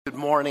Good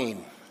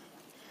morning.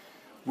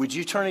 Would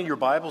you turn in your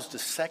Bibles to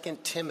 2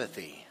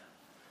 Timothy?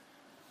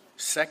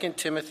 2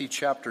 Timothy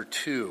chapter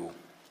 2.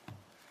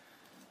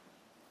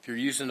 If you're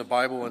using the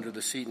Bible under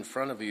the seat in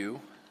front of you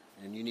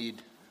and you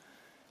need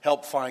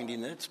help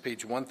finding it, it's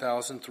page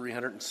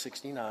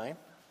 1369.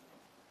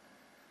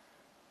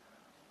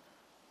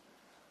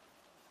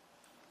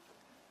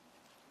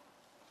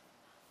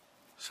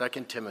 2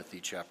 Timothy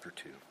chapter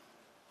 2.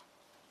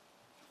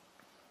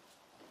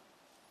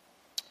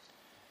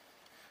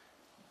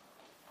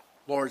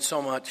 Lord,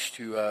 so much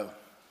to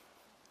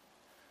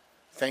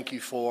thank you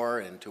for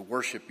and to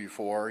worship you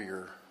for,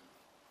 your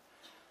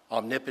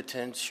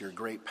omnipotence, your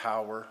great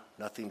power.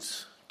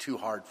 Nothing's too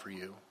hard for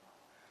you.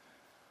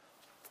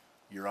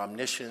 Your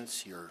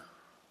omniscience, your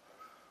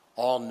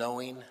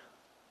all-knowing,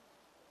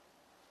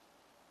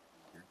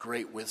 your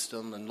great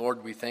wisdom. And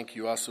Lord, we thank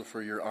you also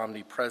for your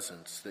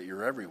omnipresence, that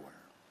you're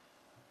everywhere,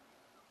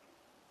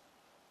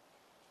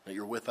 that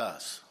you're with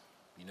us.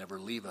 You never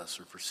leave us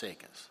or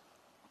forsake us.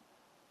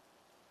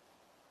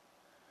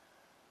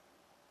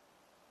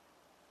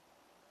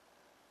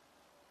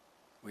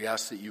 We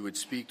ask that you would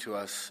speak to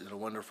us in a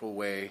wonderful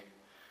way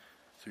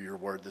through your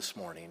word this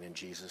morning. In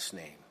Jesus'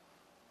 name,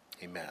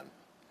 amen.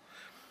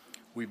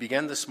 We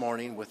begin this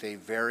morning with a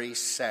very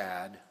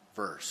sad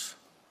verse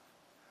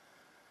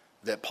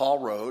that Paul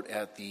wrote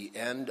at the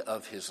end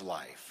of his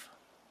life.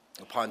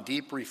 Upon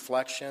deep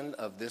reflection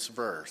of this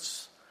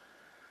verse,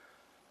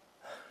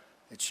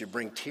 it should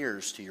bring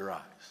tears to your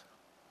eyes.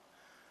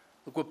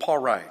 Look what Paul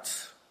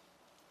writes.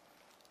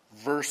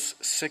 Verse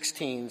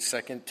 16,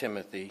 2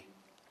 Timothy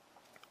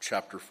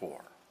chapter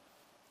 4.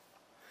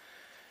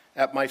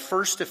 At my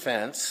first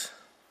offense,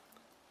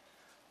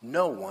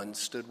 no one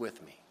stood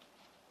with me,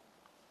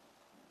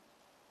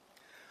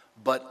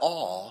 but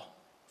all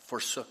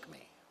forsook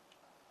me.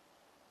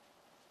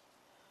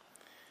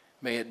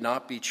 May it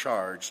not be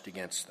charged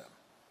against them.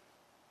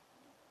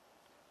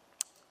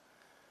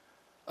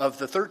 Of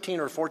the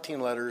 13 or 14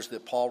 letters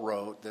that Paul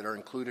wrote that are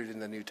included in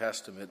the New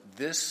Testament,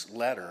 this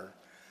letter,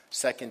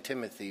 2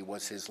 Timothy,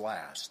 was his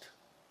last.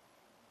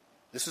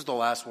 This is the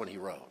last one he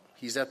wrote.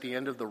 He's at the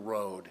end of the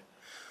road.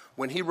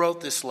 When he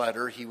wrote this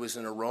letter, he was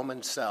in a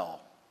Roman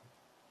cell.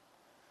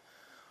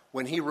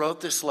 When he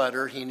wrote this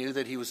letter, he knew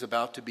that he was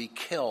about to be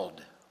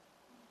killed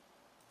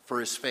for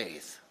his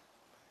faith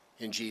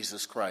in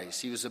Jesus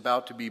Christ. He was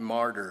about to be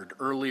martyred.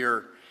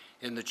 Earlier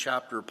in the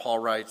chapter, Paul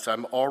writes,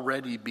 I'm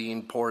already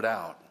being poured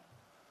out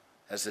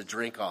as a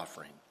drink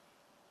offering.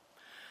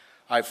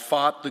 I've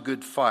fought the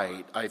good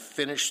fight. I've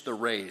finished the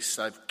race.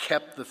 I've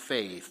kept the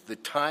faith. The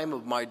time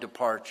of my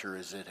departure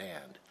is at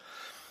hand.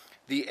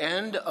 The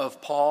end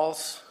of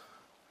Paul's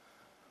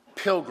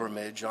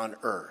pilgrimage on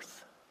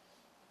earth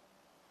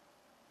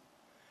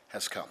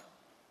has come.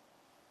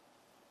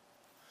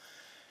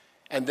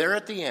 And there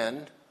at the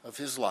end of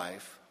his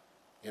life,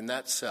 in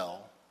that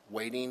cell,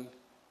 awaiting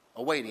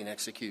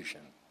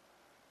execution,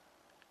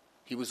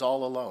 he was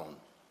all alone.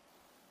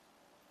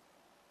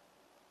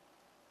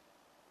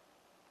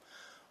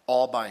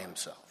 All by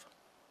himself.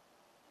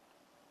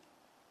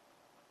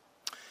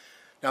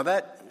 Now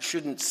that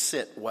shouldn't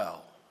sit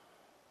well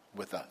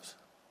with us.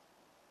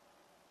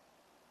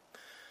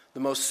 The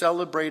most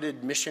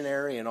celebrated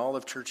missionary in all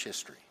of church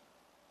history,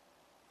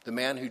 the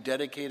man who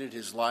dedicated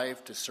his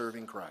life to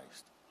serving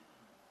Christ.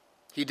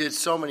 He did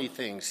so many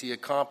things. He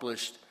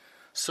accomplished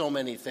so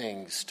many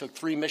things. Took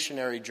 3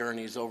 missionary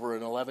journeys over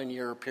an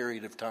 11-year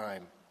period of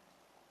time.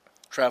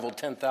 Traveled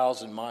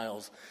 10,000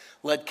 miles.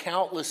 Led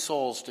countless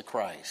souls to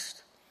Christ.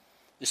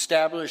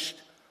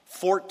 Established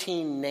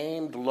 14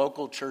 named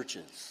local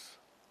churches.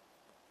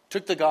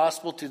 Took the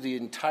gospel to the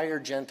entire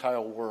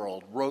Gentile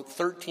world. Wrote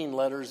 13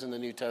 letters in the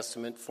New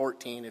Testament,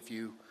 14 if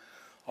you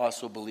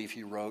also believe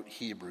he wrote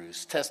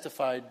Hebrews.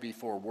 Testified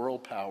before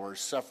world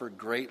powers, suffered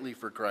greatly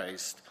for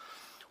Christ.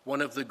 One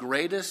of the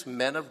greatest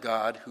men of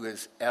God who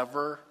has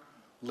ever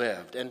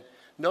lived. And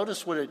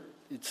notice what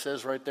it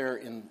says right there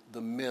in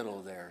the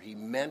middle there. He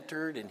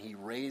mentored and he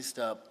raised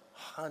up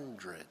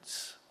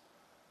hundreds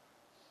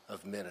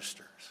of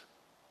ministers,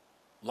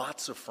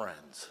 lots of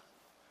friends.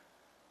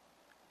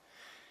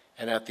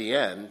 And at the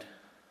end,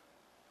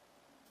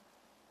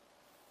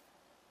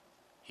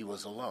 he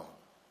was alone.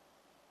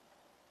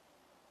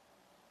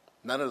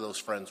 None of those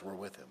friends were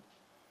with him.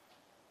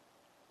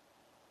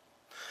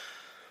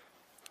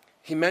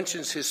 He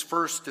mentions his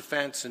first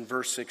defense in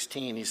verse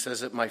 16. He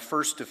says, at my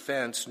first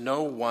defense,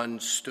 no one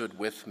stood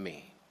with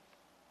me.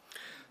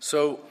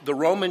 So the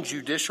Roman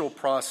judicial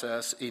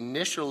process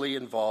initially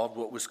involved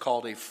what was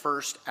called a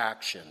first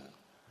action,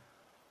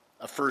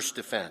 a first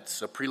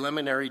defense, a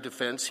preliminary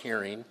defense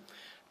hearing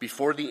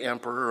before the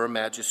emperor or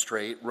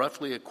magistrate,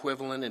 roughly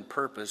equivalent in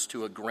purpose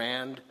to a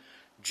grand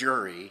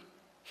jury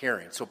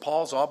hearing. So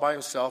Paul's all by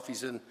himself.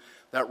 He's in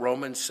that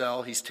Roman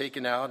cell. He's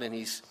taken out and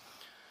he's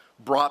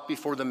brought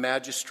before the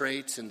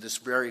magistrates in this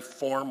very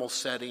formal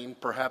setting,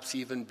 perhaps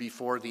even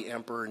before the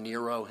Emperor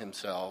Nero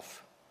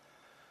himself.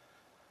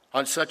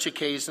 On such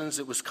occasions,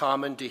 it was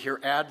common to hear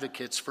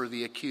advocates for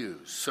the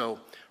accused. So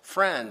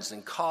friends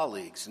and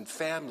colleagues and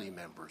family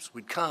members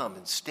would come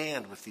and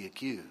stand with the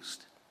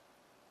accused,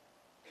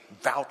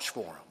 vouch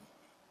for them,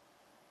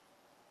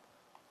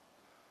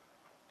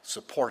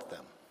 support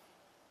them,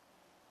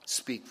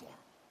 speak for them.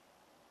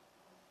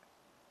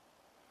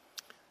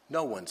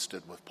 No one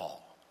stood with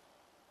Paul.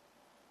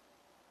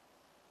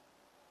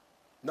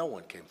 No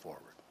one came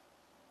forward.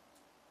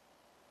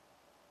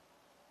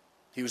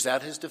 He was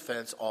at his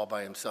defense all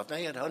by himself. Now,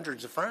 he had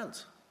hundreds of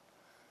friends.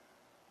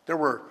 There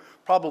were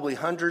probably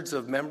hundreds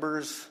of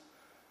members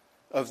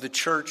of the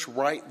church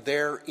right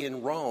there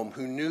in Rome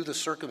who knew the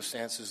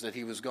circumstances that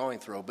he was going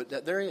through.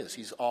 But there he is.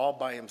 He's all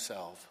by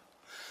himself.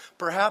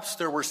 Perhaps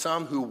there were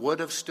some who would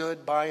have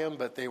stood by him,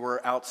 but they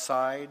were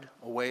outside,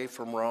 away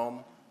from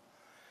Rome.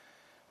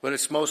 But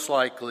it's most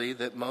likely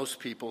that most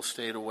people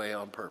stayed away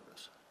on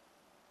purpose.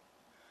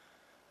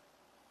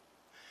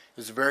 It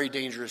was a very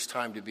dangerous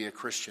time to be a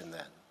Christian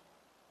then.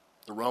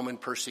 The Roman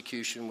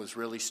persecution was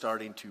really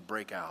starting to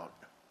break out.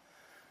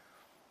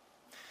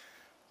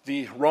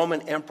 The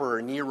Roman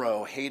Emperor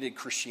Nero hated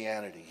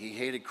Christianity. He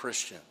hated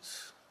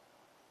Christians.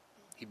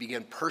 He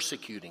began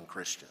persecuting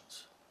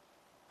Christians,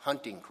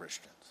 hunting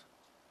Christians.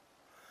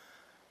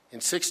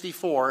 In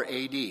 64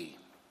 AD,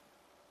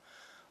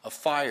 a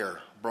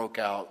fire broke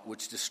out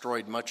which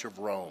destroyed much of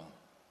Rome.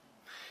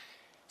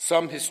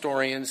 Some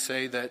historians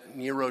say that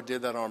Nero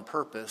did that on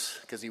purpose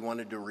because he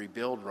wanted to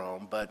rebuild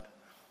Rome, but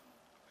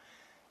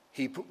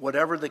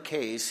whatever the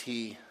case,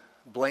 he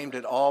blamed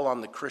it all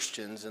on the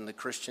Christians, and the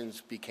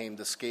Christians became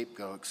the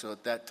scapegoat. So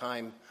at that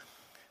time,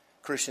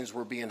 Christians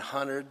were being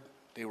hunted,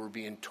 they were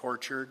being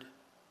tortured,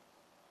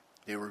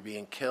 they were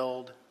being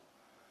killed.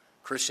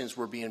 Christians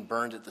were being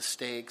burned at the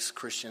stakes.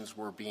 Christians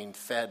were being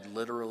fed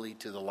literally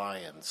to the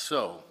lions.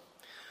 So,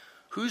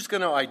 who's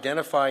going to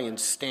identify and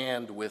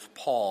stand with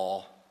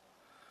Paul,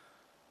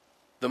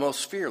 the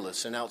most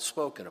fearless and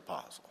outspoken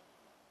apostle?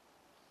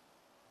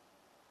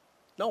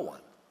 No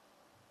one.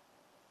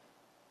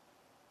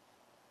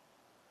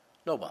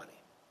 Nobody.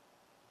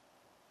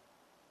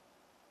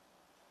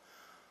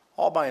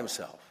 All by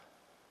himself.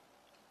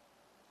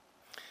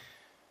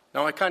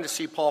 Now, I kind of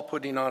see Paul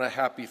putting on a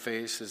happy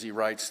face as he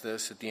writes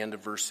this at the end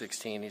of verse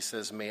 16. He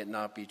says, "May it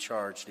not be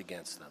charged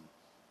against them."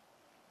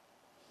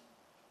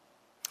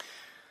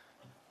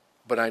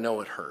 But I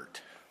know it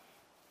hurt.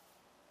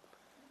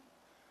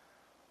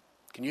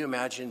 Can you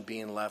imagine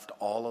being left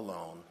all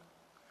alone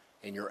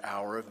in your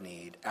hour of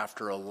need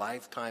after a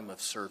lifetime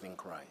of serving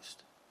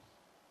Christ?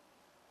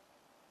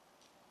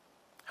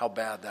 How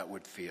bad that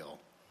would feel.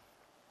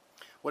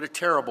 What a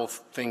terrible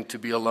thing to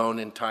be alone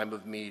in time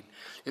of need.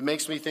 It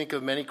makes me think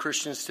of many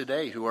Christians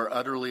today who are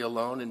utterly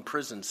alone in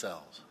prison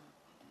cells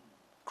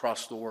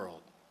across the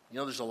world. You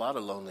know, there's a lot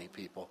of lonely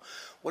people.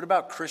 What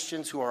about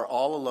Christians who are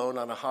all alone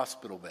on a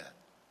hospital bed?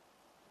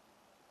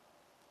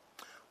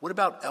 What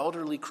about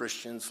elderly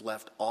Christians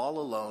left all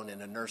alone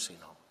in a nursing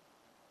home?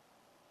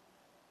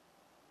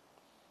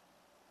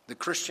 The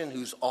Christian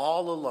who's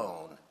all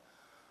alone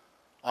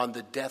on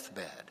the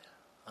deathbed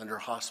under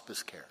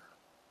hospice care.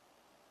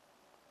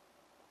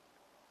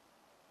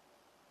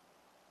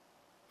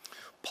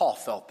 Paul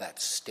felt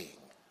that sting.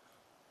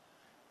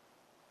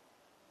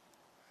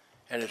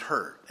 And it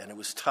hurt, and it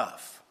was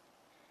tough.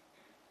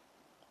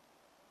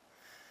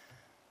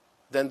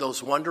 Then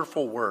those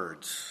wonderful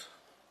words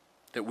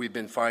that we've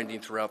been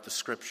finding throughout the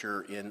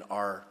scripture in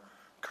our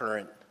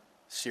current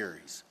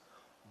series.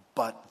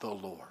 But the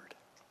Lord.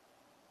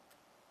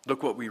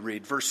 Look what we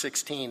read. Verse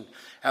 16.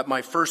 At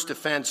my first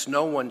offense,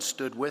 no one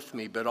stood with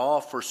me, but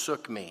all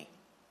forsook me.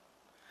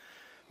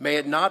 May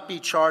it not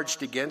be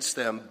charged against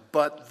them,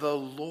 but the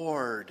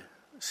Lord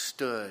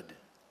stood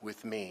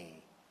with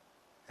me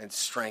and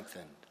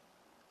strengthened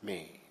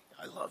me.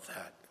 I love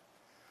that.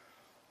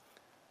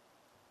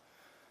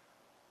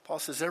 Paul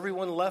says,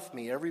 everyone left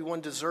me,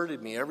 everyone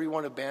deserted me,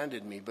 everyone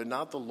abandoned me, but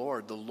not the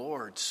Lord. The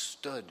Lord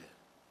stood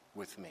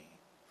with me.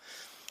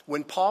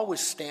 When Paul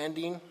was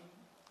standing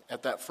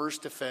at that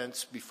first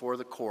offense before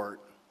the court,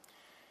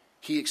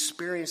 he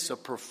experienced a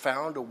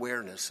profound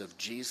awareness of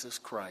Jesus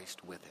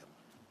Christ with him.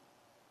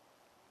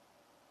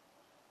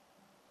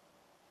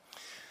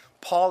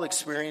 Paul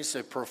experienced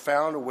a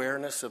profound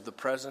awareness of the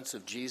presence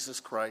of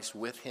Jesus Christ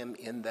with him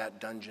in that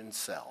dungeon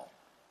cell.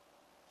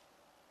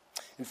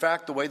 In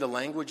fact, the way the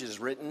language is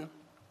written,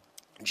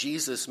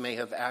 Jesus may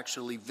have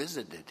actually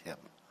visited him.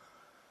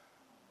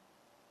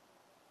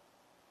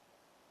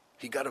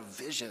 He got a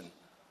vision.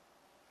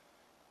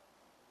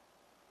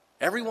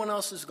 Everyone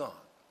else is gone.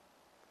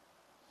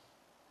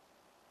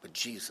 But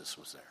Jesus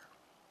was there.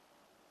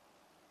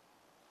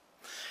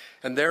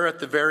 And there at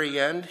the very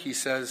end, he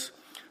says,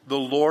 the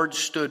Lord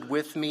stood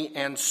with me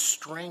and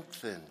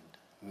strengthened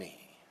me.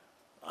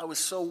 I was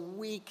so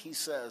weak, he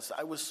says.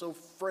 I was so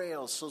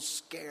frail, so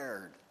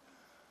scared,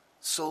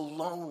 so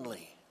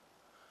lonely.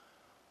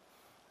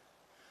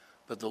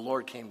 But the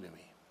Lord came to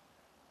me.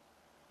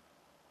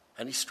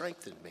 And he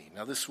strengthened me.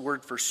 Now this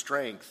word for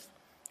strength,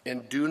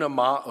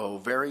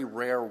 endunamao, very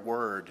rare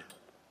word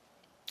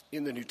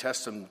in the New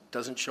Testament,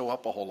 doesn't show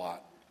up a whole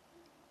lot.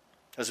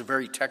 It has a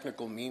very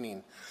technical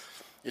meaning.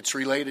 It's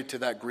related to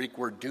that Greek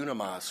word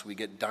dunamis. We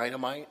get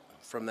dynamite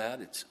from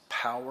that. It's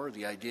power.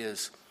 The idea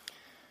is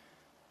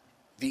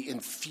the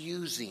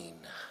infusing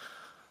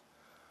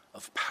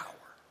of power.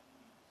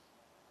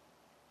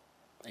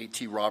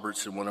 A.T.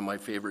 Robertson, one of my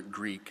favorite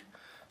Greek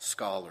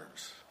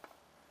scholars,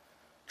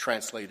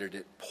 translated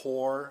it,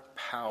 pour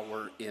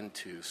power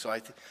into. So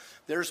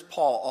there's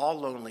Paul, all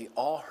lonely,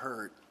 all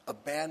hurt,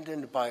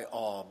 abandoned by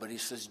all. But he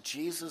says,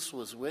 Jesus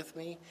was with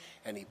me,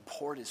 and he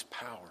poured his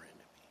power into me.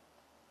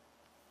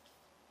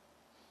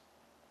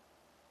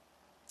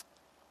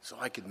 So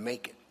I could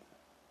make it.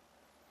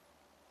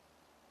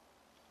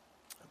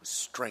 I was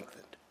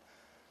strengthened.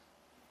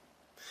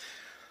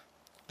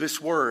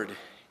 This word,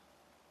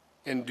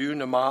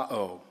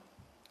 endunamao,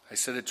 I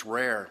said it's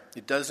rare.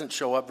 It doesn't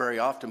show up very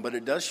often, but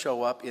it does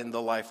show up in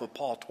the life of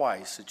Paul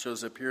twice. It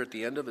shows up here at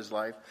the end of his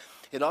life.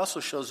 It also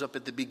shows up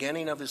at the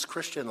beginning of his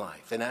Christian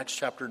life in Acts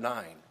chapter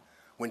 9,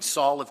 when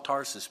Saul of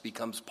Tarsus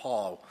becomes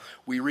Paul.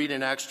 We read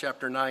in Acts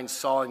chapter 9,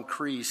 Saul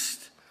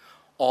increased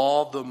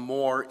all the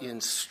more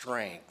in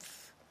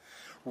strength.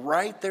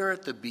 Right there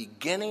at the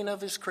beginning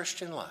of his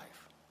Christian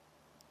life,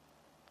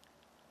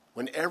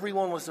 when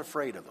everyone was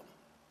afraid of him,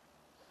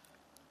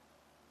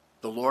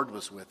 the Lord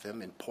was with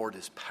him and poured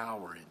his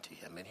power into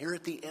him. And here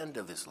at the end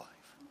of his life,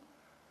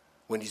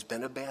 when he's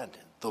been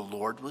abandoned, the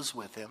Lord was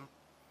with him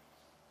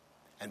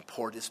and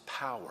poured his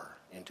power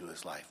into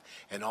his life.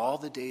 And all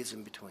the days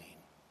in between.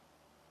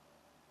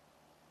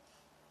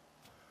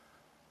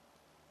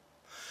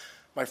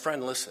 My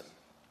friend, listen.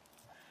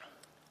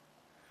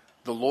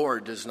 The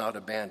Lord does not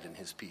abandon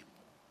his people.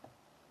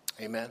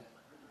 Amen?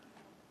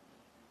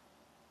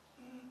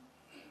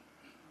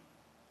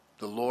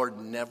 The Lord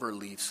never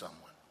leaves someone.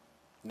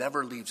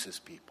 Never leaves his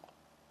people.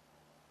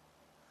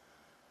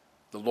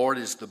 The Lord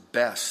is the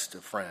best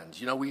of friends.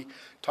 You know, we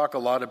talk a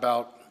lot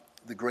about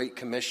the Great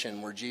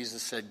Commission where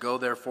Jesus said, "Go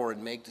therefore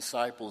and make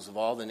disciples of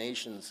all the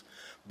nations,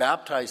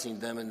 baptizing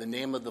them in the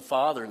name of the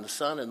Father and the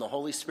Son and the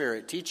Holy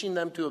Spirit, teaching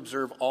them to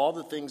observe all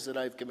the things that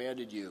I've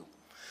commanded you."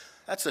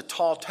 That's a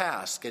tall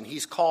task, and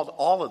he's called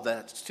all of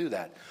that to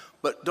that.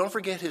 But don't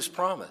forget his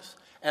promise.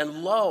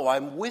 And lo,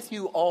 I'm with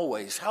you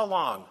always. How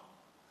long?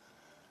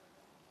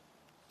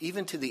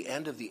 Even to the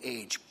end of the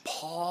age.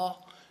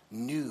 Paul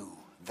knew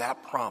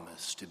that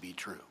promise to be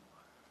true.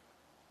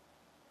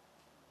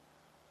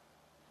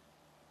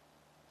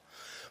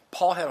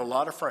 Paul had a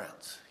lot of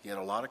friends. He had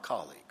a lot of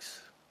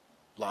colleagues,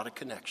 a lot of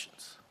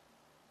connections.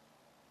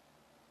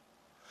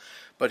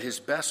 But his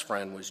best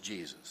friend was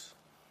Jesus.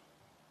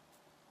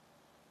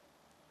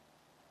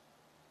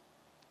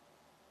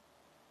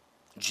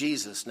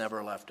 Jesus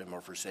never left him or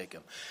forsake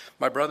him.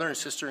 My brother and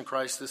sister in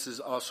Christ, this is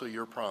also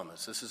your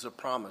promise. This is a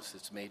promise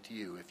that's made to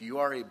you. If you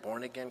are a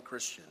born-again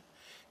Christian,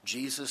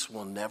 Jesus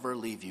will never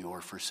leave you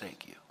or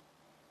forsake you.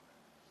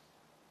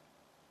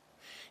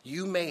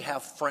 You may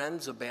have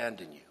friends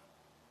abandon you.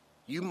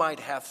 You might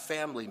have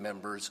family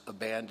members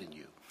abandon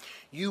you.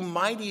 You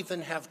might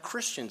even have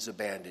Christians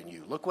abandon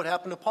you. Look what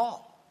happened to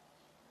Paul.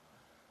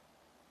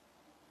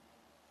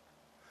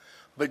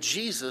 But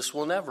Jesus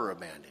will never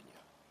abandon you.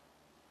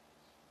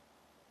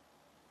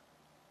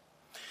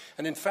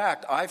 And in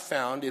fact, I've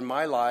found in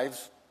my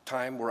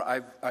lifetime where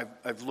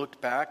I've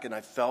looked back and I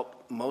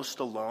felt most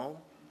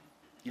alone.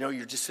 You know,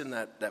 you're just in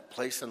that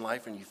place in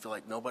life and you feel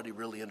like nobody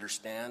really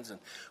understands. And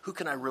who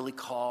can I really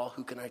call?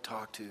 Who can I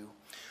talk to?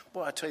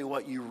 Well, I tell you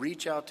what, you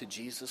reach out to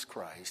Jesus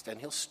Christ and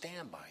he'll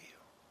stand by you.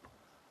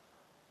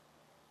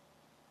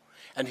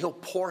 And he'll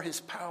pour his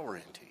power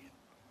into you.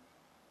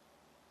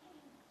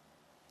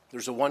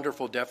 There's a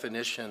wonderful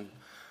definition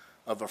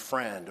of a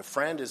friend. A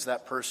friend is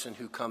that person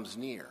who comes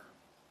near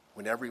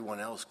when everyone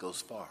else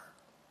goes far.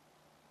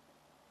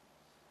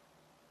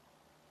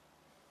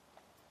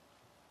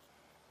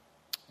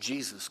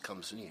 Jesus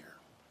comes near.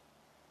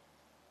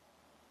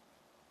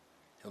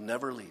 He'll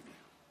never leave you.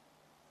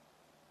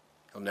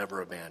 He'll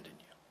never abandon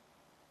you.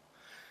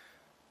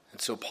 And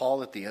so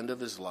Paul, at the end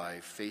of his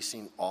life,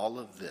 facing all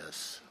of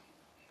this,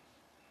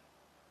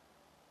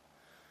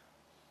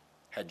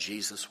 had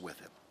Jesus with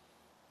him.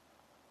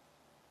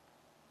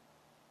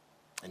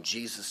 And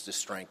Jesus to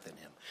strengthen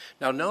him.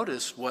 Now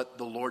notice what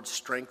the Lord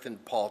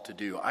strengthened Paul to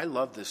do. I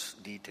love this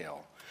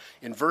detail.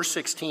 In verse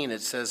 16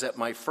 it says, "At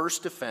my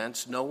first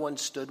defense no one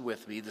stood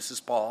with me." This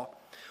is Paul.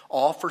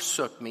 "All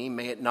forsook me.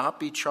 May it not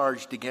be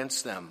charged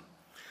against them.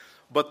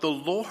 But the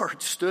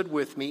Lord stood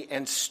with me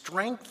and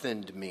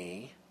strengthened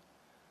me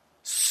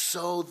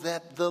so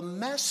that the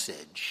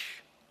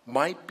message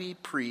might be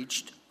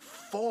preached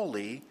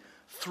fully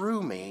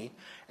through me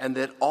and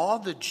that all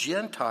the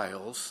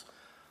Gentiles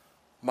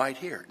might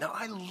hear." Now,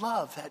 I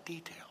love that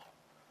detail.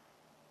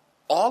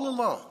 All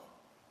alone,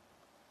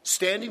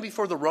 standing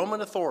before the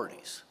Roman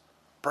authorities,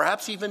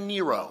 perhaps even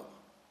Nero,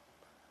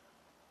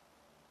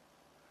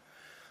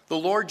 the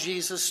Lord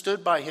Jesus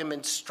stood by him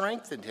and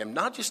strengthened him,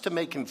 not just to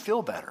make him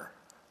feel better,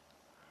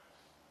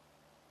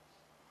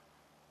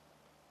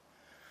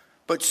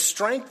 but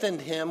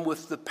strengthened him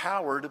with the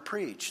power to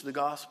preach the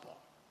gospel.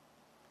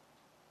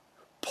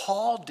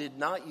 Paul did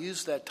not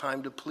use that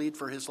time to plead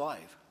for his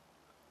life.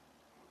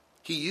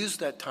 He used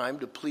that time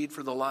to plead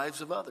for the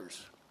lives of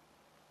others.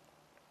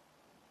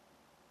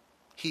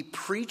 He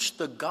preached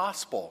the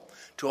gospel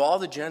to all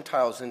the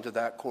Gentiles into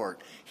that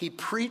court. He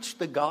preached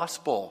the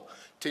gospel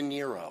to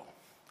Nero.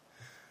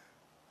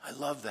 I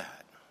love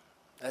that.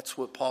 That's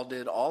what Paul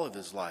did all of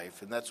his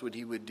life, and that's what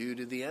he would do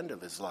to the end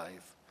of his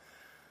life.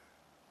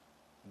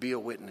 Be a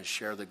witness,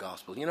 share the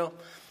gospel. You know,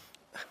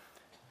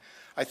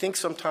 I think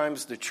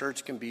sometimes the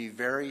church can be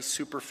very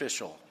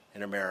superficial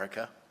in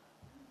America,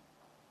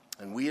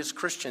 and we as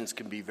Christians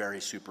can be very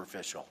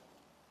superficial.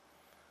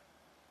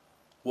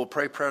 We'll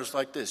pray prayers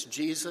like this: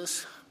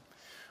 Jesus,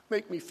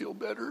 make me feel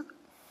better.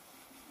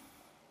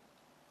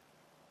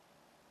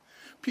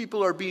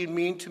 People are being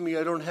mean to me.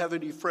 I don't have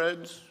any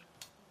friends.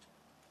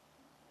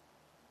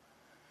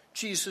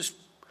 Jesus,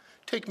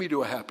 take me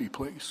to a happy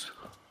place.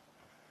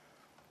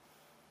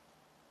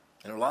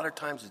 And a lot of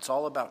times it's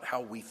all about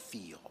how we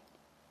feel.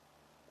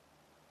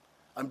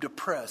 I'm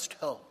depressed,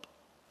 help.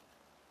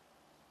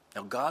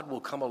 Now God will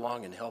come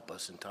along and help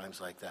us in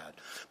times like that.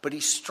 But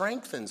he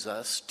strengthens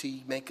us to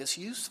make us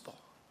useful.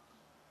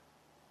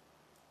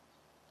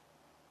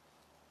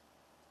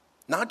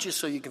 Not just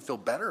so you can feel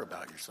better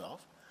about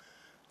yourself.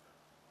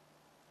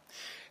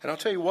 And I'll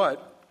tell you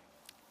what,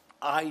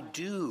 I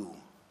do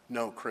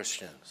know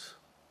Christians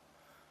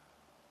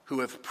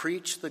who have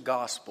preached the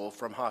gospel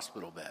from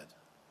hospital beds.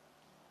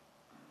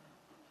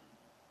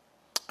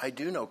 I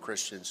do know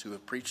Christians who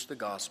have preached the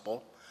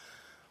gospel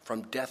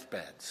from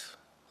deathbeds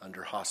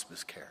under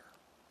hospice care.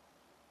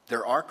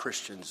 There are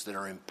Christians that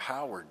are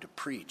empowered to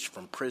preach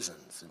from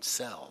prisons and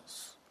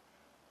cells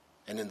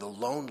and in the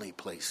lonely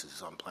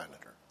places on planet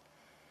Earth.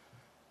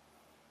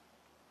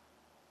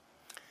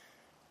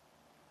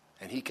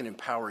 And he can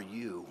empower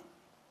you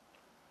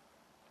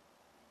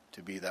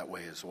to be that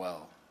way as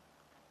well.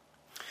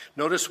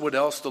 Notice what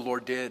else the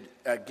Lord did.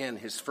 Again,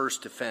 his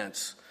first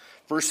defense.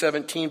 Verse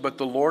 17, but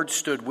the Lord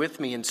stood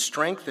with me and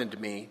strengthened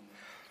me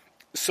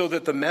so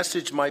that the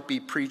message might be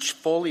preached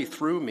fully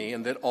through me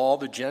and that all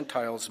the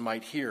Gentiles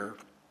might hear.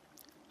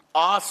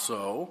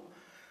 Also,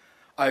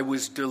 I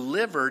was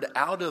delivered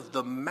out of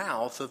the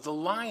mouth of the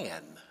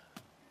lion.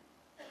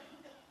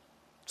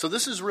 So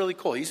this is really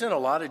cool. He's in a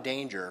lot of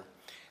danger.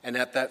 And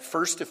at that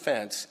first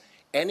defense,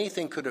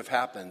 anything could have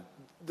happened.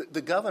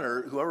 The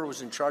governor, whoever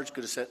was in charge,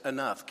 could have said,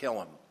 enough,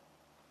 kill him.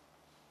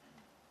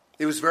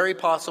 It was very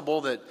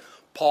possible that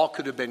Paul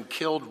could have been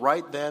killed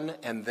right then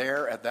and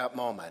there at that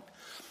moment.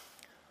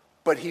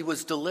 But he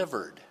was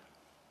delivered.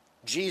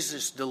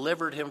 Jesus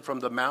delivered him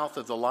from the mouth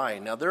of the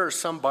lion. Now, there are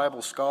some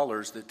Bible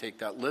scholars that take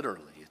that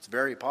literally. It's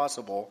very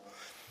possible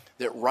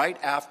that right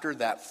after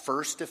that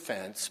first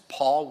defense,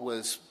 Paul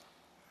was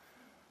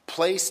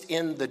placed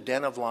in the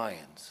den of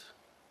lions.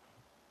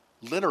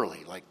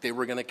 Literally, like they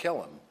were going to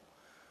kill him.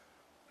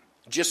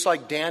 Just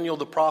like Daniel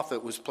the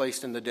prophet was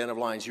placed in the den of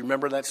lions. You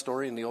remember that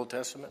story in the Old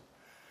Testament?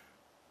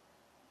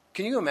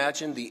 Can you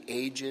imagine the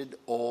aged,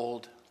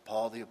 old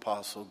Paul the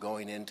Apostle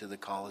going into the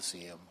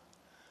Colosseum,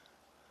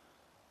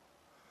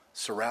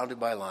 surrounded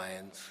by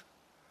lions,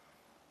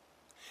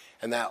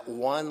 and that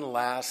one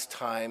last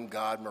time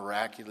God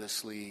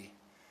miraculously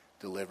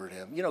delivered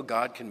him? You know,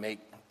 God can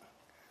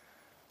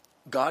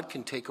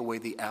take away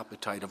the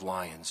appetite of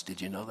lions.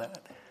 Did you know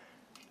that?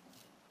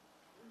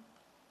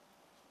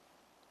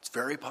 It's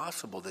very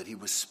possible that he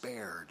was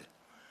spared.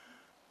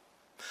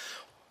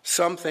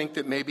 Some think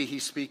that maybe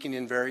he's speaking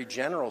in very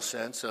general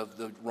sense of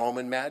the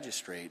Roman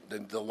magistrate,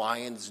 the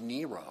lion's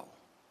Nero.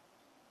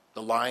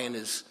 The lion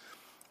is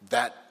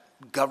that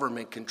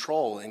government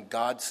control, and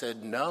God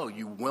said, no,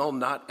 you will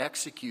not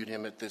execute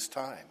him at this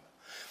time.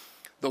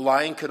 The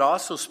lion could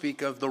also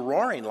speak of the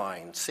roaring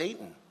lion,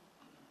 Satan,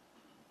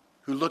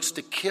 who looks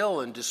to kill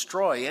and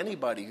destroy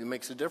anybody who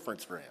makes a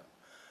difference for him.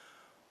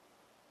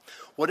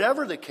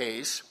 Whatever the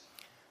case,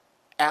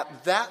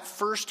 at that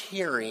first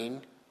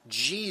hearing,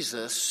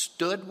 Jesus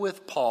stood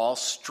with Paul,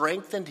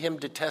 strengthened him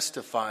to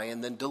testify,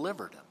 and then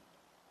delivered him.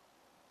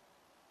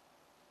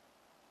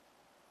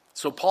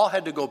 So Paul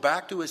had to go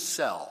back to his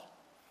cell.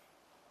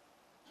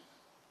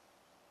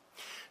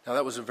 Now,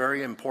 that was a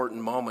very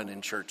important moment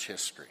in church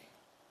history.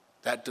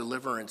 That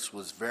deliverance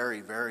was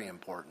very, very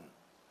important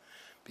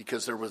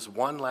because there was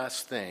one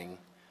last thing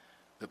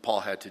that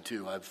Paul had to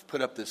do. I've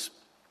put up this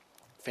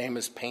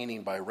famous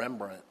painting by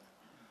Rembrandt,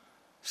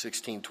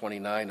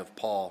 1629 of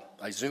Paul.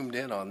 I zoomed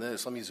in on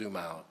this. Let me zoom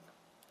out.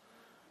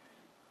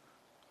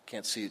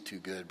 Can't see it too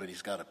good, but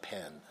he's got a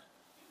pen.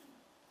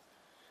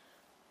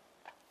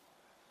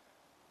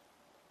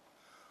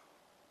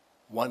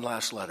 One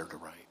last letter to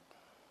write.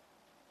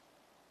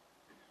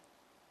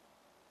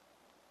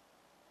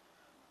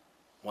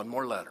 One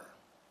more letter.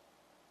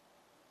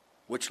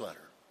 Which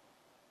letter?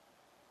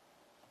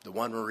 The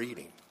one we're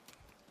reading.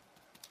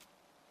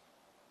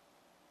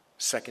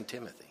 2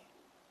 Timothy.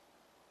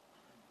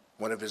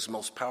 One of his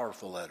most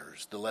powerful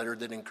letters. The letter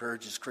that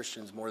encourages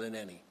Christians more than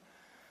any.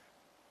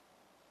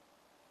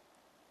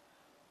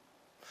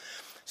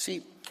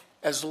 See,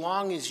 as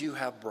long as you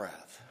have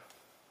breath,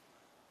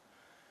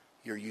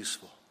 you're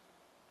useful.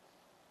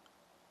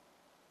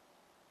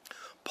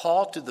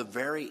 Paul, to the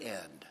very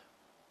end,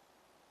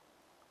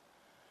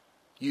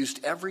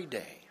 used every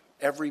day,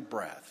 every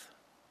breath,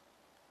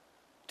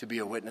 to be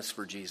a witness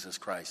for Jesus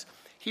Christ.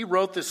 He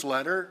wrote this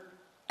letter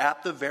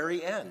at the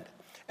very end.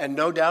 And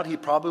no doubt he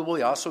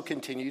probably also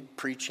continued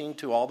preaching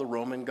to all the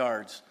Roman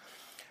guards.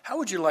 How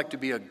would you like to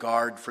be a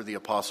guard for the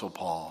Apostle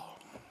Paul?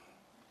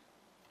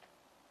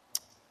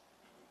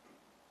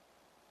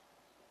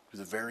 To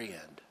the very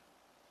end.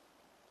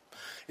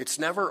 It's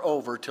never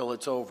over till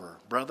it's over.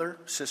 Brother,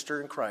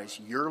 sister in Christ,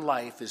 your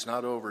life is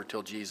not over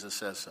till Jesus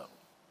says so.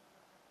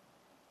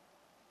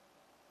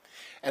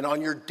 And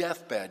on your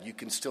deathbed, you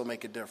can still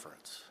make a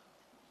difference.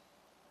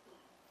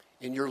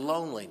 In your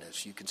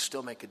loneliness, you can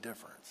still make a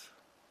difference.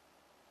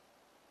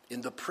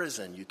 In the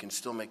prison, you can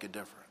still make a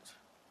difference.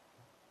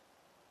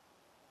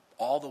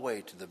 All the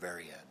way to the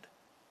very end.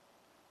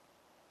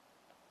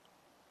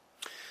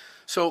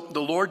 So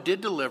the Lord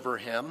did deliver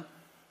him.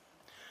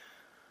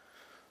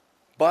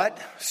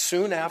 But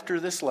soon after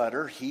this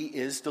letter, he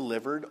is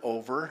delivered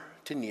over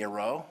to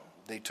Nero.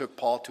 They took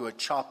Paul to a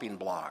chopping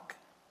block.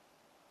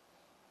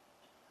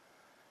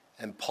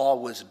 And Paul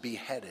was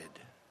beheaded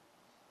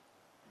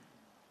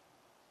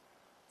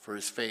for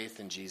his faith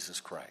in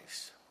Jesus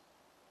Christ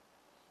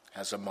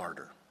as a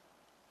martyr.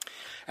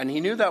 And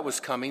he knew that was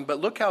coming, but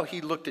look how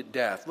he looked at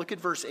death. Look at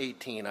verse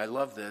 18. I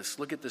love this.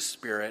 Look at the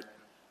Spirit.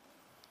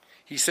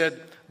 He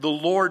said, "The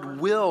Lord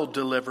will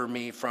deliver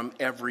me from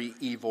every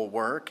evil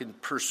work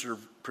and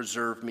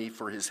preserve me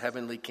for his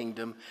heavenly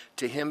kingdom.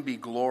 To him be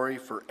glory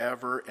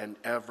forever and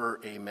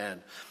ever.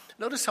 Amen."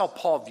 Notice how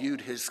Paul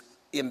viewed his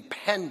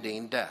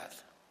impending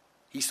death.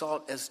 He saw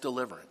it as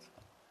deliverance.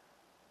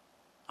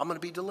 I'm going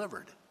to be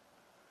delivered.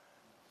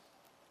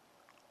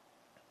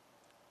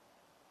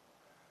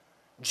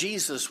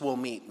 Jesus will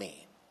meet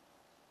me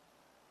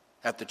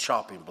at the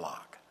chopping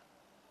block.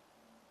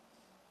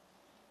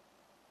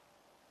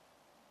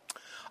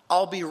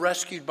 I'll be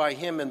rescued by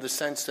him in the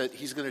sense that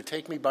he's going to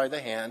take me by the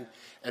hand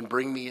and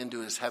bring me into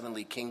his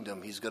heavenly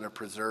kingdom. He's going to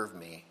preserve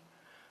me.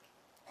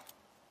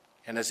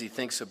 And as he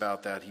thinks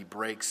about that, he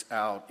breaks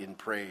out in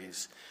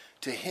praise.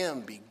 To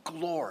him be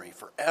glory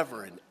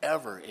forever and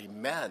ever.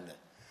 Amen.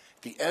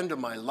 At the end of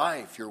my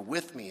life, you're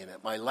with me, and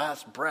at my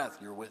last breath,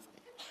 you're with me.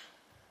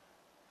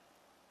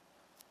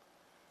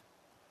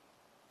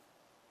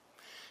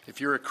 If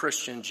you're a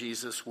Christian,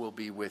 Jesus will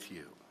be with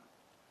you.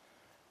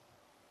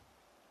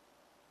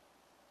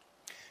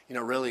 You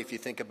know, really, if you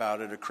think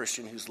about it, a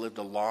Christian who's lived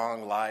a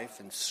long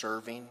life in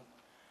serving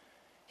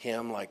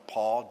him like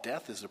Paul,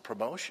 death is a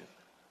promotion.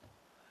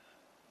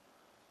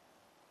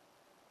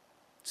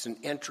 It's an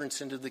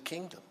entrance into the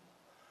kingdom.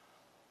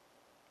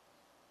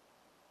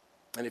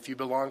 And if you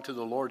belong to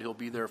the Lord, he'll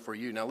be there for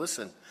you. Now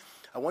listen,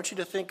 I want you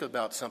to think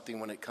about something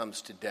when it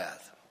comes to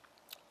death.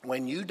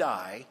 When you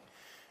die,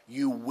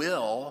 you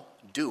will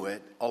do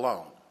it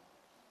alone.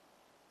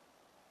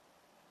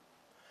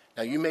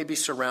 Now, you may be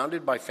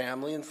surrounded by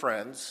family and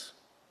friends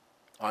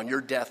on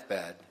your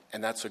deathbed,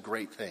 and that's a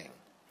great thing.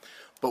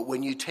 But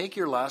when you take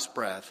your last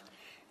breath,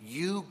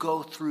 you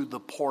go through the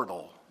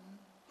portal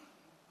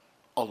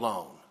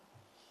alone.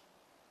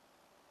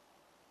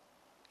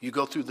 You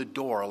go through the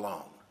door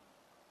alone.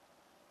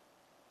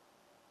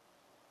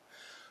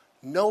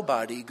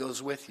 Nobody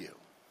goes with you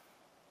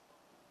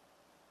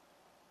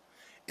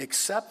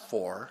except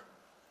for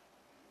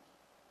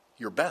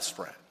your best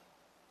friend.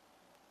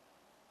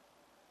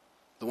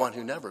 The one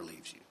who never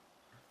leaves you.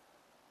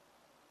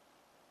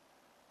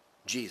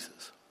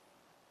 Jesus.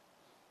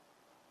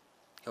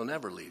 He'll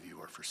never leave you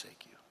or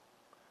forsake you.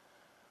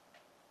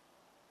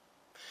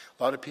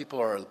 A lot of people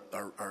are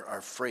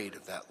afraid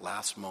of that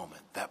last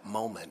moment, that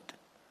moment.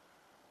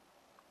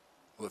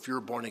 Well, if you're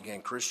a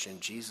born-again Christian,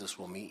 Jesus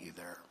will meet you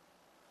there.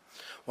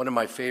 One of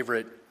my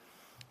favorite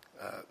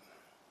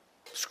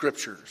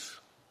scriptures,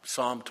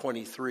 Psalm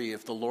 23,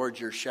 "If the Lord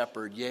your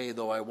shepherd, yea,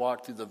 though I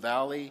walk through the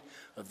valley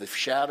of the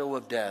shadow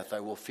of death, I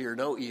will fear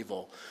no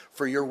evil,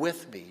 for you're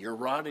with me. Your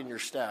rod and your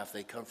staff,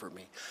 they comfort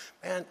me."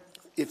 Man,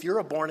 if you're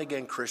a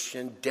born-again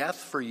Christian, death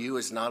for you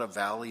is not a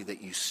valley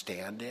that you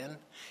stand in.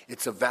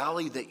 It's a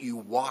valley that you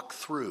walk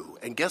through.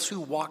 And guess who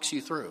walks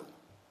you through?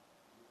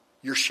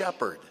 Your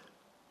shepherd.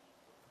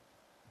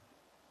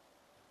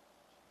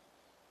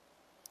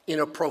 In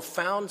a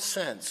profound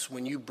sense,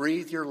 when you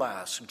breathe your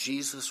last,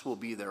 Jesus will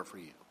be there for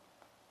you.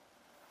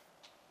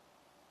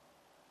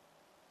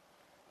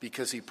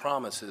 Because he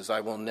promises,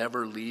 "I will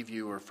never leave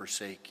you or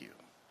forsake you.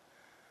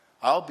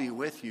 I'll be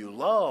with you.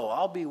 Lo,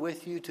 I'll be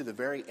with you to the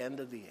very end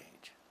of the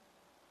age."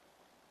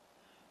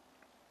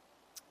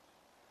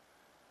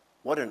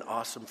 What an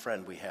awesome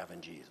friend we have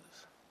in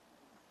Jesus.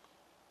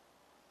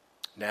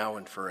 Now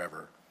and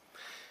forever.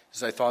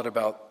 As I thought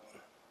about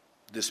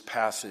this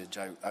passage,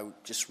 I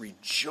just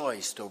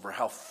rejoiced over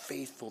how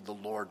faithful the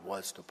Lord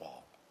was to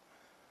Paul.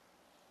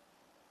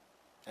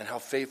 And how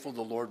faithful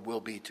the Lord will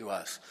be to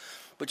us.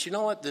 But you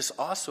know what? This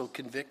also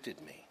convicted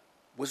me.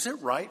 Was it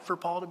right for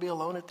Paul to be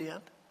alone at the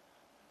end?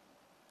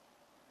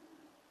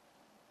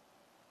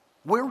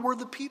 Where were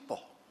the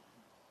people?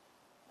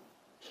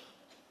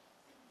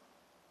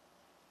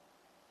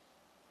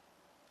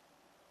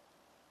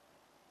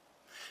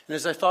 And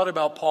as I thought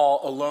about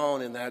Paul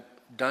alone in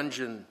that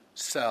dungeon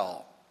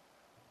cell,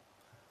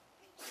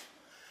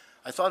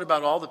 I thought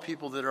about all the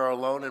people that are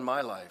alone in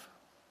my life.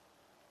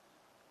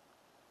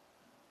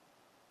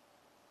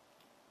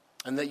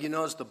 And that,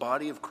 as the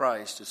body of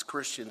Christ, as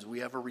Christians, we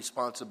have a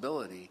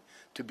responsibility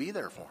to be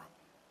there for them.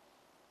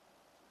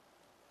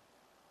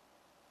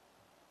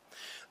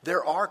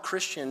 There are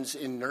Christians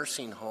in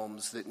nursing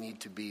homes that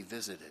need to be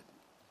visited.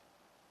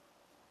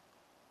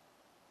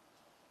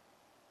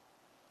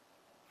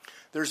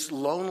 There's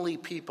lonely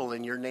people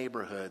in your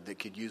neighborhood that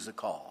could use a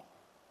call.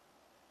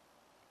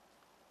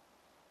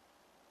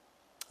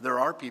 There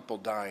are people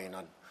dying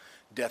on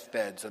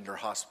deathbeds under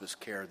hospice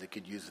care that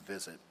could use a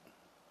visit.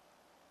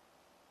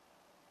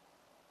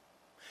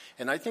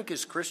 And I think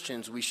as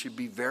Christians, we should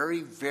be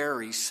very,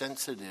 very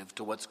sensitive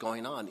to what's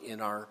going on in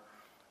our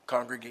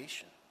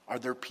congregation. Are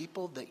there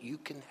people that you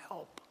can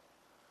help?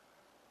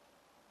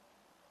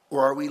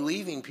 Or are we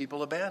leaving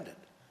people abandoned?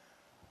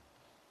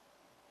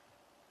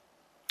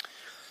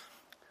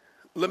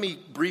 Let me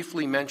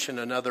briefly mention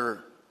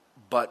another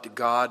but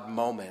God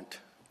moment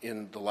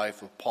in the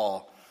life of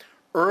Paul.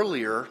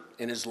 Earlier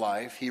in his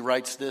life, he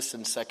writes this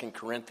in 2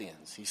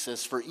 Corinthians. He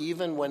says, "For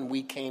even when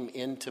we came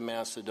into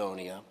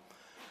Macedonia,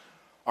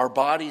 our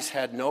bodies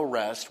had no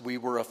rest. We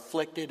were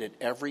afflicted at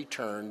every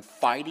turn,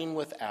 fighting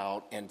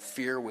without and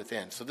fear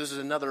within." So this is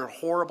another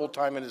horrible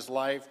time in his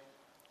life.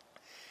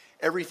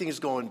 Everything is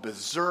going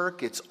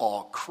berserk. It's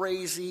all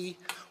crazy.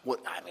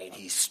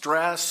 He's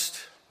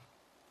stressed.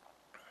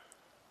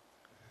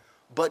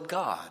 But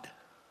God,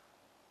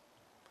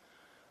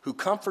 who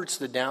comforts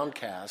the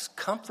downcast,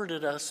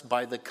 comforted us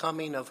by the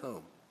coming of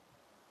whom?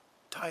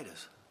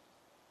 Titus.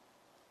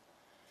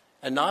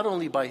 And not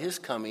only by his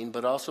coming,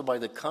 but also by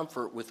the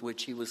comfort with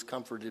which he was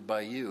comforted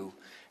by you,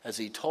 as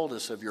he told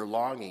us of your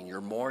longing,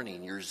 your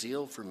mourning, your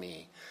zeal for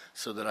me,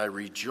 so that I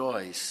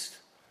rejoiced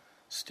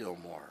still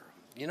more.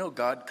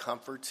 God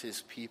comforts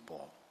his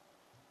people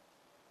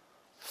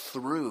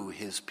through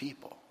his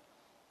people.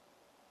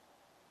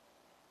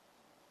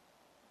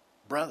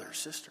 Brother,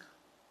 sister.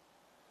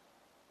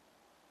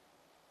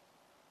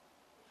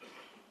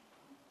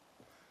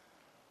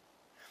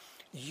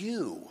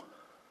 You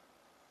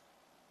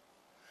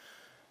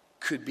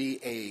could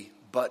be a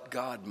but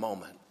God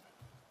moment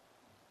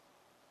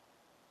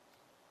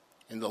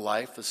in the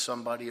life of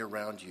somebody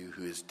around you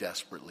who is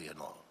desperately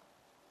alone.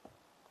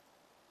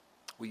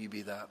 Will you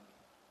be that?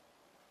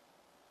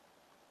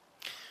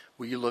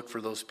 Will you look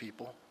for those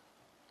people?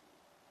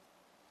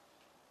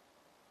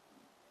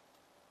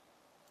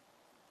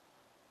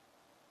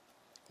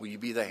 Will you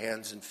be the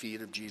hands and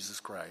feet of Jesus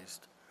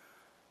Christ?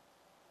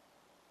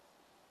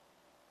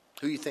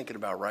 Who are you thinking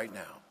about right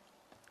now?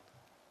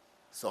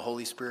 Does the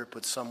Holy Spirit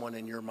put someone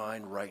in your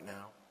mind right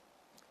now?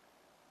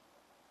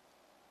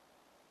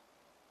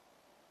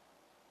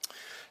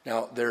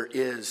 Now, there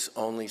is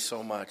only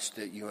so much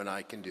that you and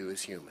I can do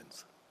as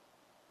humans.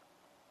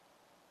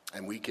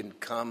 And we can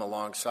come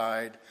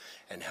alongside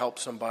and help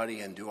somebody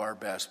and do our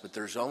best, but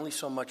there's only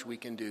so much we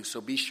can do.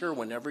 So be sure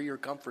whenever you're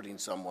comforting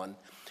someone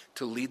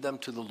to lead them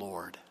to the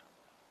Lord,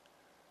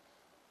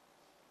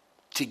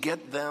 to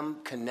get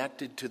them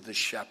connected to the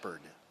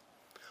shepherd,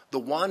 the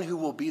one who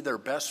will be their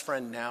best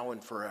friend now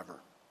and forever.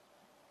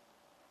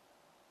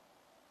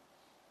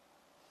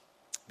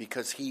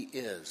 Because he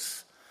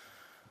is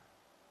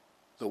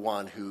the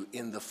one who,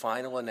 in the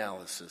final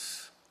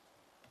analysis,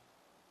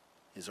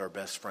 is our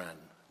best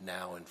friend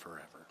now and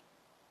forever.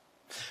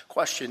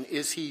 Question,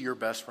 is he your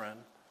best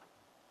friend?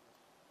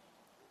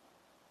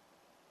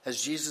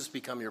 Has Jesus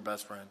become your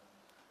best friend?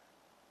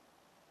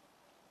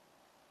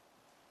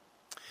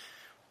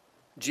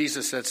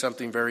 Jesus said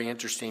something very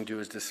interesting to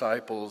his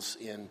disciples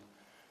in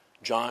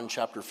John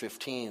chapter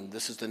 15.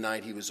 This is the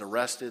night he was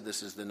arrested.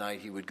 This is the night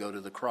he would go to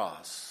the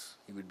cross.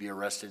 He would be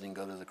arrested and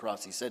go to the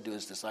cross. He said to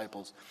his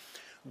disciples,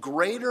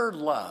 "Greater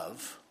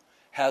love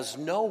has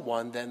no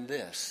one than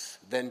this,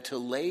 than to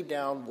lay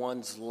down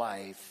one's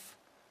life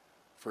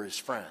for his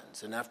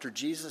friends." And after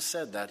Jesus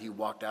said that, he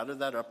walked out of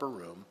that upper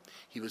room.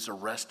 He was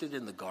arrested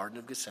in the Garden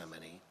of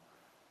Gethsemane,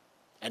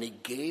 and he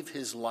gave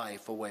his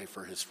life away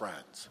for his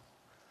friends.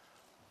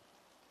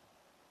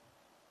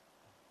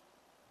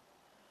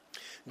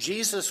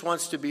 Jesus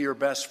wants to be your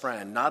best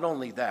friend. Not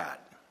only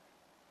that,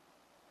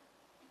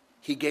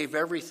 he gave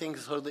everything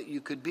so that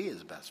you could be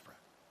his best friend.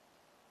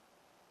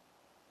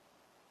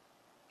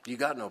 You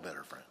got no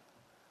better friend.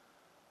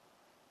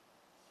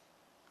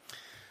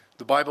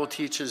 The Bible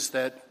teaches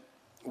that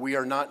we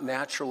are not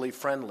naturally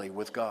friendly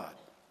with God.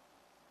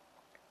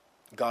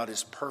 God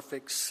is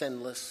perfect,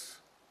 sinless,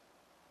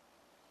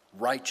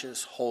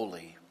 righteous,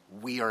 holy.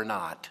 We are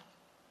not.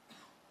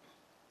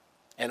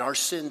 And our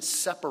sins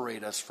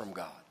separate us from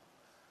God.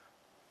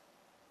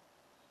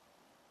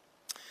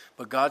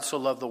 But God so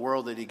loved the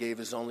world that he gave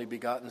his only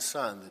begotten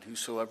Son, that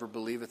whosoever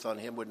believeth on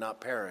him would not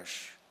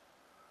perish,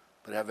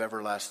 but have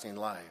everlasting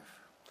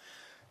life.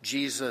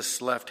 Jesus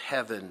left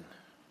heaven,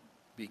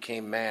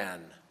 became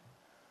man,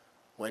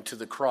 went to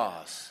the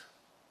cross,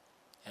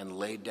 and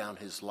laid down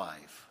his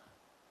life.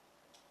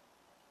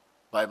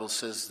 The Bible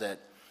says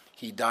that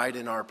he died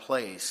in our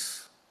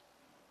place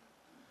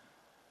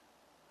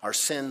Our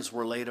sins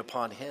were laid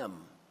upon him.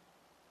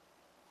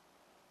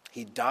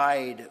 He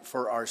died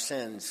for our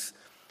sins.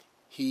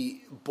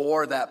 He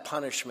bore that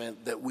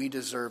punishment that we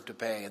deserve to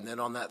pay. And then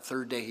on that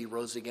third day, he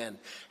rose again.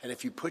 And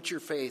if you put your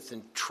faith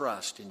and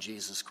trust in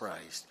Jesus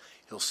Christ,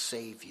 he'll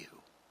save you.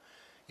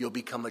 You'll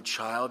become a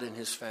child in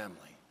his family.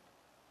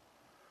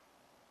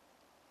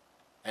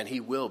 And he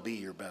will be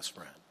your best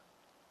friend.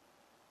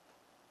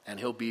 And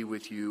he'll be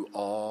with you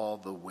all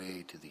the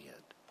way to the end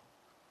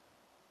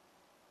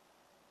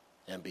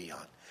and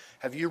beyond.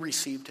 Have you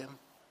received him?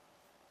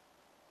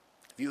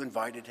 Have you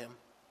invited him?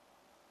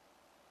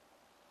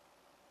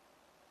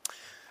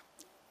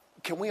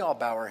 Can we all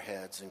bow our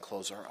heads and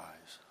close our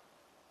eyes?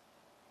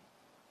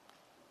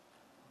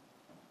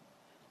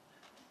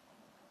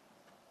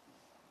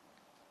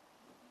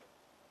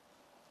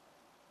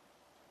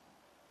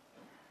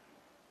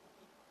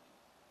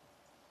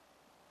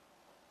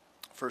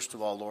 First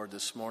of all, Lord,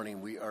 this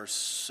morning we are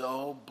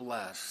so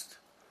blessed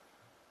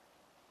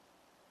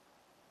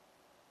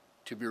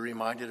to be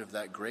reminded of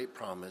that great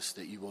promise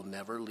that you will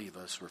never leave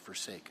us or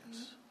forsake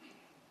us.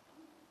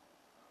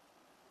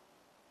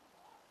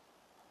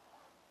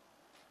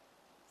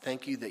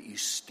 Thank you that you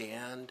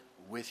stand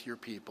with your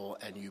people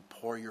and you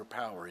pour your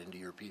power into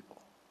your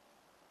people.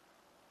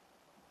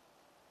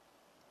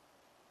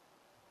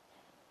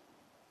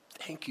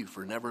 Thank you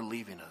for never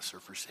leaving us or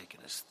forsaking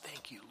us.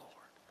 Thank you, Lord.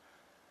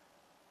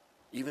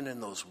 Even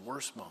in those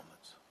worst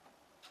moments.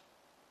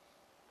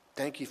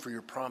 Thank you for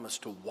your promise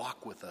to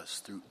walk with us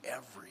through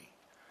every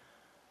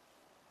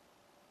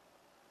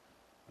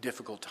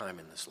difficult time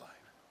in this life.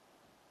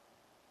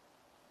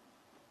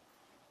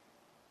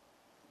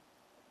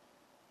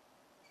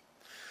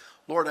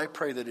 Lord, I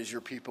pray that as your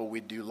people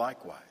we'd do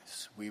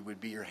likewise. We would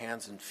be your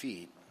hands and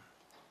feet,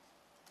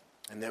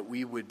 and that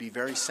we would be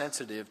very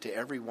sensitive to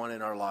everyone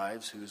in our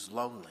lives who's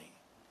lonely.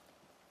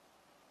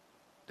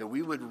 That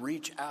we would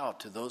reach out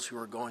to those who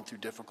are going through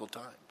difficult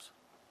times.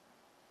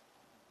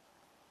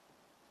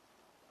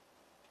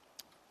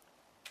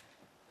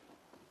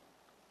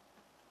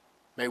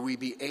 May we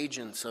be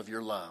agents of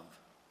your love.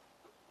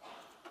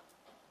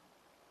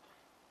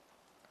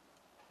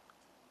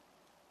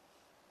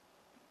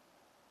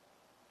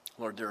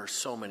 Lord, there are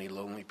so many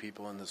lonely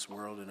people in this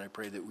world, and I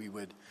pray that we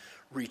would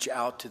reach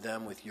out to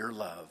them with your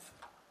love.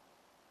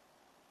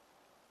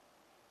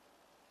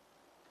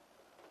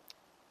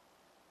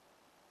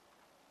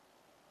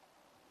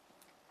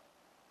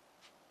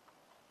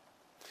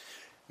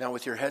 Now,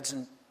 with your heads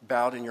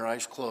bowed and your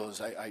eyes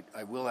closed,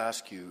 I will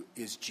ask you,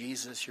 is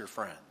Jesus your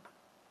friend?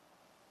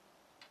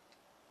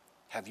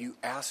 Have you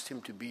asked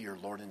him to be your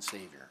Lord and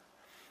Savior?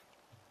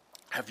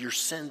 Have your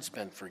sins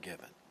been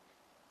forgiven?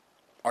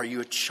 Are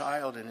you a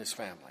child in his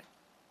family?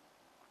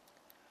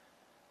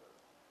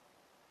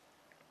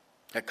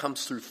 That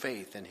comes through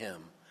faith in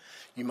him.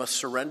 You must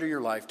surrender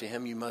your life to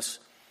him. You must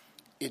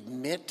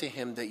admit to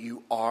him that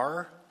you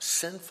are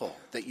sinful,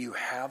 that you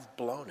have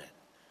blown it,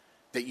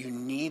 that you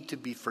need to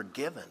be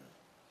forgiven,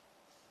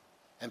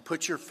 and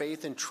put your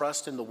faith and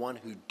trust in the one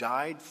who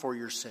died for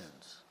your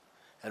sins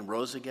and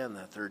rose again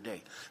that third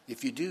day.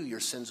 If you do,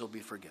 your sins will be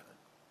forgiven.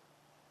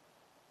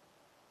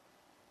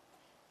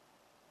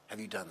 Have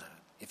you done that?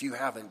 If you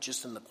haven't,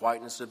 just in the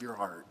quietness of your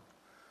heart,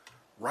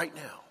 right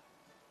now,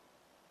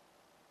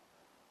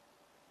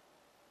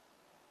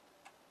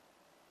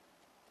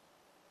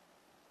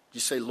 you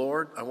say,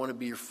 Lord, I want to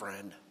be your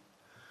friend.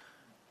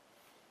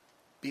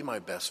 Be my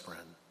best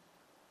friend.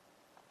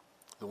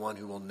 The one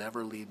who will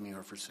never leave me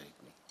or forsake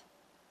me.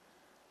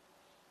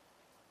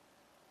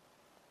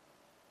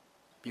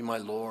 Be my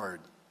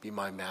Lord. Be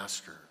my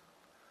master.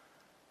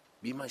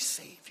 Be my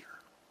Savior.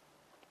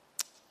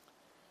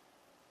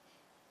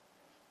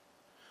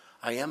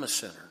 I am a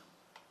sinner.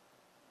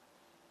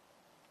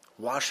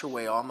 Wash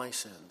away all my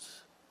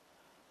sins.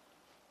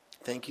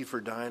 Thank you for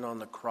dying on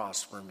the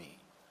cross for me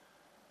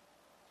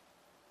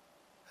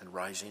and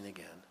rising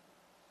again.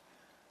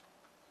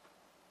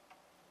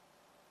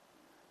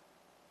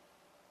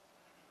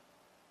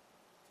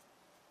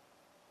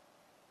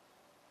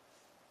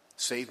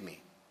 Save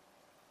me.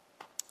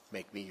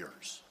 Make me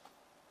yours.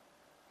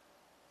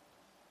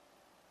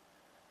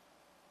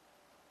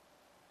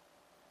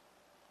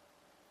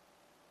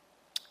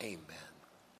 Amen.